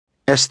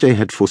Este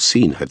had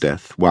foreseen her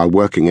death while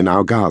working in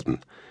our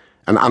garden,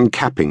 an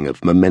uncapping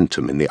of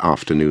momentum in the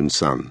afternoon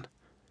sun.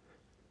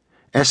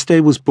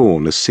 Este was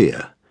born a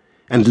seer,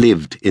 and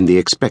lived in the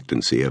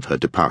expectancy of her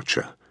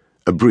departure,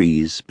 a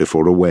breeze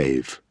before a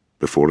wave,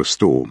 before a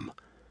storm.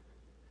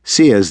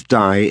 Seers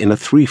die in a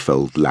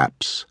threefold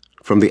lapse,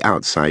 from the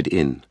outside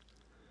in.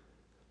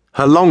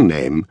 Her long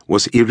name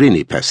was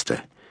Irinipeste,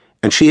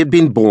 and she had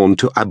been born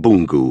to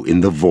Abungu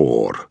in the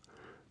Vorrh,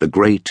 the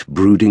great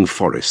brooding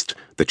forest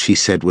that she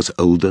said was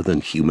older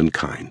than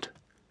humankind.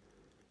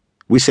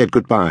 We said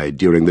goodbye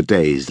during the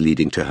days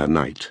leading to her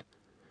night.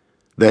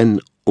 Then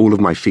all of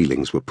my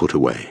feelings were put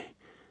away.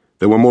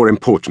 There were more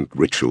important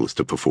rituals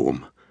to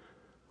perform.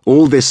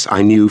 All this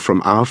I knew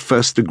from our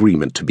first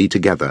agreement to be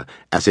together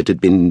as it had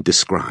been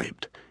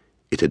described.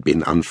 It had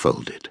been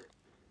unfolded.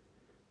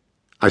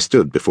 I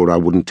stood before our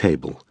wooden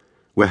table,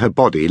 where her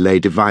body lay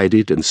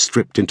divided and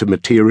stripped into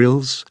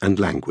materials and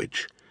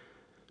language.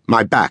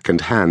 My back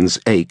and hands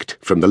ached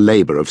from the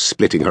labour of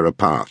splitting her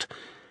apart,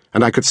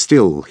 and I could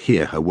still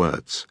hear her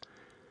words.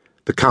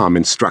 The calm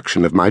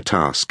instruction of my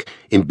task,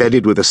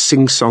 embedded with a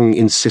sing-song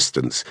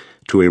insistence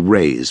to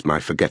erase my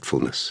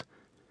forgetfulness.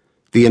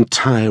 The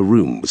entire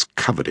room was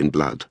covered in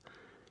blood,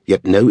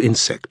 yet no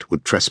insect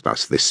would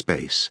trespass this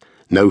space,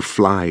 no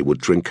fly would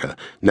drink her,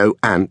 no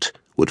ant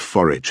would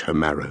forage her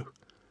marrow.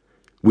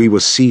 We were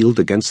sealed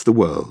against the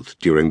world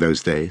during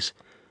those days,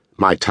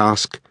 my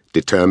task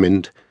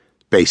determined,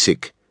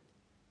 basic,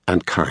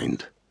 and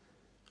kind.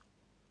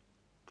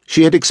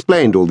 She had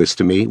explained all this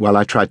to me while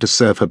I tried to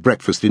serve her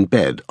breakfast in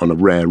bed on a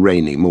rare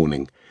rainy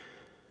morning.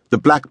 The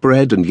black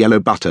bread and yellow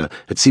butter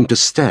had seemed to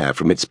stare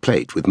from its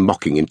plate with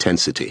mocking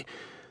intensity,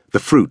 the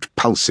fruit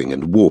pulsing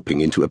and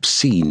warping into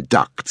obscene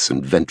ducts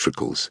and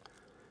ventricles.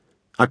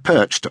 I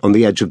perched on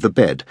the edge of the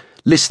bed,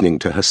 listening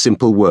to her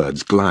simple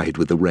words glide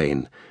with the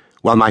rain,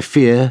 while my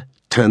fear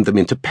turned them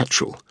into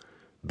petrol,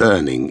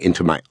 burning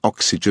into my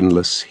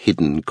oxygenless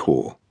hidden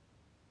core.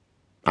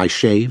 I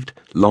shaved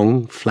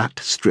long, flat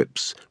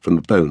strips from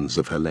the bones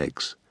of her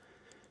legs.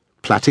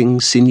 Plaiting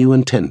sinew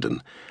and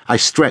tendon, I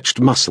stretched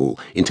muscle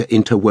into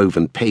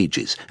interwoven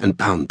pages and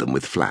bound them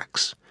with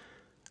flax.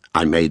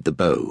 I made the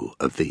bow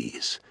of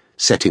these,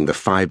 setting the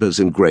fibres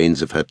and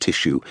grains of her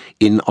tissue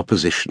in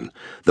opposition,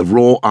 the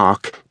raw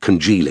arc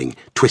congealing,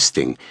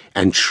 twisting,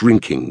 and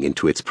shrinking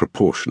into its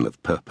proportion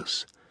of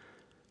purpose.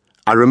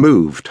 I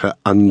removed her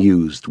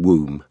unused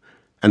womb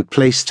and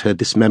placed her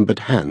dismembered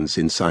hands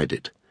inside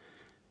it.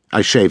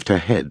 I shaved her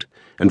head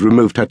and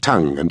removed her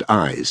tongue and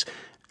eyes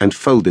and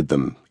folded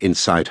them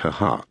inside her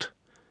heart.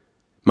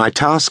 My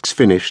tasks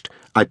finished,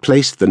 I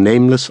placed the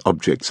nameless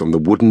objects on the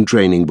wooden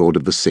draining board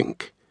of the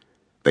sink.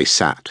 They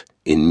sat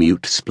in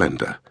mute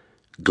splendour,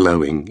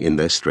 glowing in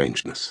their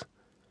strangeness.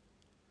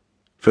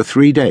 For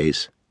 3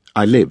 days,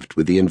 I lived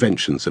with the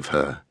inventions of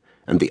her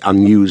and the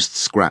unused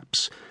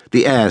scraps,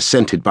 the air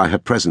scented by her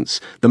presence,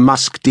 the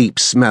musk-deep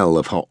smell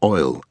of her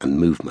oil and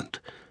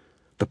movement.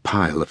 The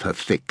pile of her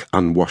thick,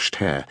 unwashed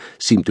hair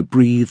seemed to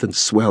breathe and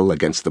swell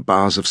against the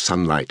bars of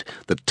sunlight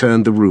that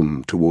turned the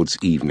room towards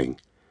evening.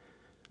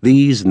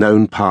 These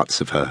known parts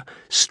of her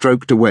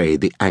stroked away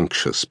the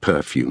anxious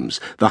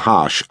perfumes, the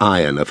harsh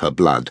iron of her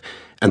blood,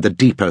 and the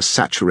deeper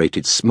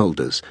saturated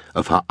smoulders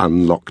of her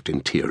unlocked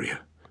interior.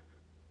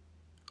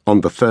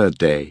 On the 3rd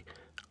day,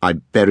 I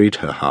buried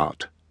her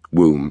heart,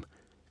 womb,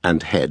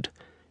 and head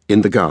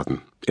in the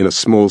garden, in a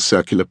small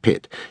circular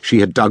pit she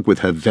had dug with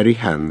her very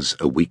hands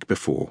a week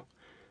before.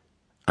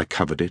 I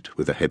covered it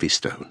with a heavy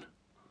stone.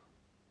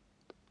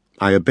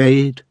 I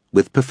obeyed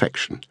with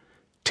perfection,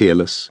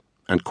 tearless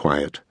and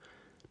quiet,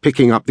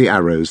 picking up the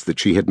arrows that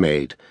she had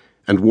made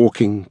and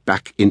walking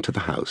back into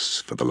the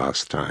house for the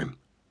last time.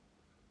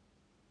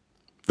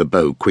 The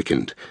bow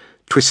quickened,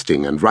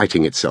 twisting and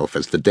righting itself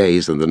as the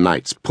days and the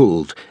nights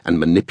pulled and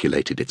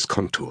manipulated its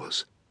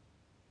contours.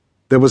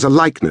 There was a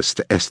likeness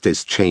to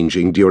Este's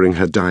changing during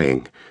her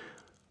dying,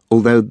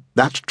 although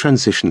that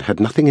transition had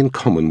nothing in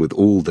common with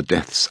all the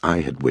deaths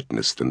I had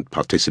witnessed and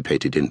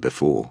participated in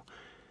before.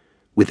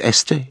 With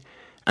Este,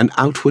 an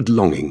outward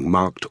longing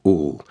marked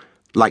all,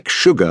 like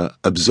sugar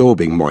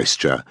absorbing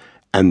moisture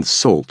and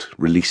salt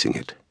releasing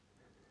it.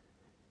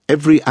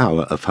 Every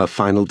hour of her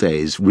final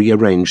days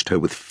rearranged her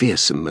with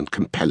fearsome and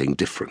compelling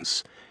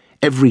difference.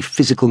 Every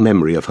physical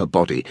memory of her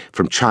body,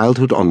 from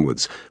childhood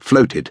onwards,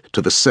 floated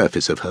to the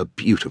surface of her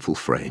beautiful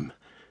frame.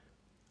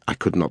 I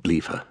could not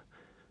leave her.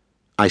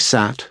 I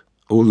sat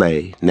or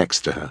lay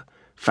next to her,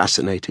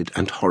 fascinated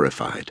and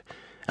horrified,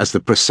 as the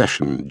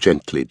procession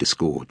gently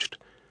disgorged.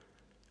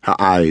 Her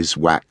eyes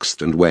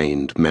waxed and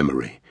waned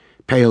memory,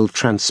 pale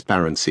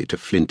transparency to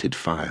flinted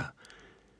fire.